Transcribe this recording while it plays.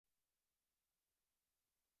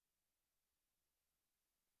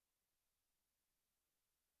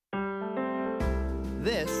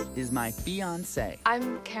This is my fiancé.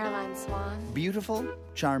 I'm Caroline Swan. Beautiful,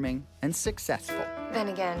 charming, and successful. Then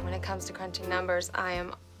again, when it comes to crunching numbers, I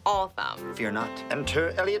am all thumb. Fear not. Enter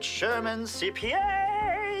Elliot Sherman,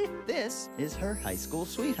 CPA. This is her high school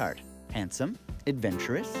sweetheart. Handsome,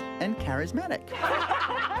 adventurous, and charismatic.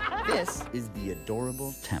 This is the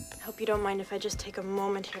adorable Temp. Hope you don't mind if I just take a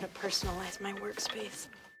moment here to personalize my workspace.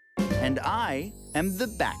 And I am the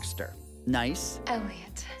Baxter. Nice,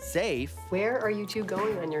 Elliot. safe, Where are you two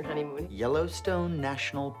going on your honeymoon? Yellowstone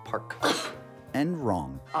National Park. and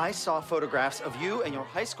wrong. I saw photographs of you and your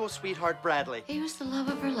high school sweetheart, Bradley. He was the love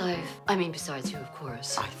of her life. I mean, besides you, of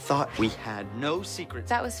course. I thought we had no secrets.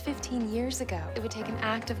 That was 15 years ago. It would take an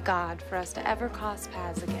act of God for us to ever cross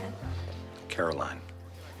paths again. Caroline.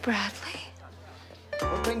 Bradley?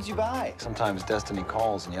 What brings you by? Sometimes destiny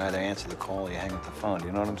calls and you either answer the call or you hang up the phone. Do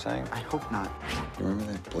you know what I'm saying? I hope not. You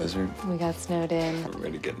remember that blizzard? We got snowed in. We're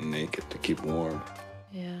ready to get naked to keep warm.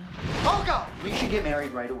 Yeah. Olga! We should get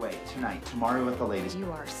married right away, tonight, tomorrow at the latest.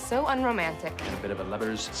 You are so unromantic. A bit of a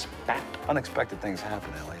lover's spat. Unexpected things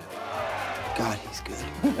happen, Elliot. God, he's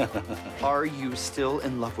good. Are you still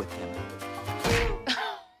in love with him?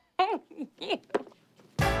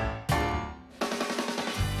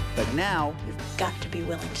 But now, You've got to be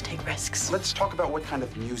willing to take risks. Let's talk about what kind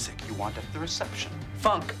of music you want at the reception.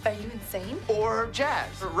 Funk. Are you insane? Or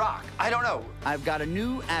jazz. Or rock. I don't know. I've got a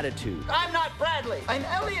new attitude, I'm not Bradley. I'm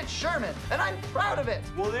Elliot Sherman, and I'm proud of it.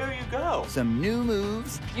 Well, there you go. some new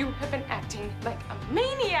moves, You have been acting like a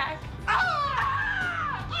maniac.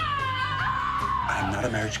 I'm not a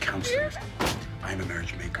marriage counselor. I'm a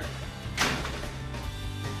marriage maker.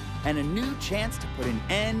 and a new chance to put an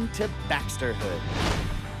end to Baxterhood.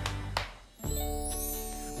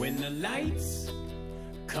 When the lights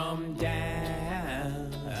come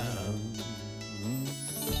down,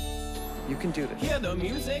 You can do this. hear the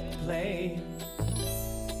music play.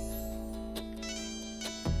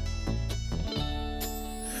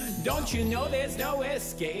 Don't you know there's no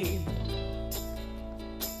escape?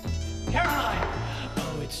 Caroline!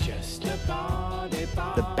 Oh, it's just a party,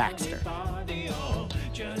 The Baxter. party, oh,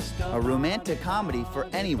 just A romantic comedy for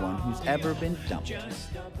anyone who's ever been dumped.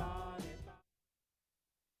 just a party.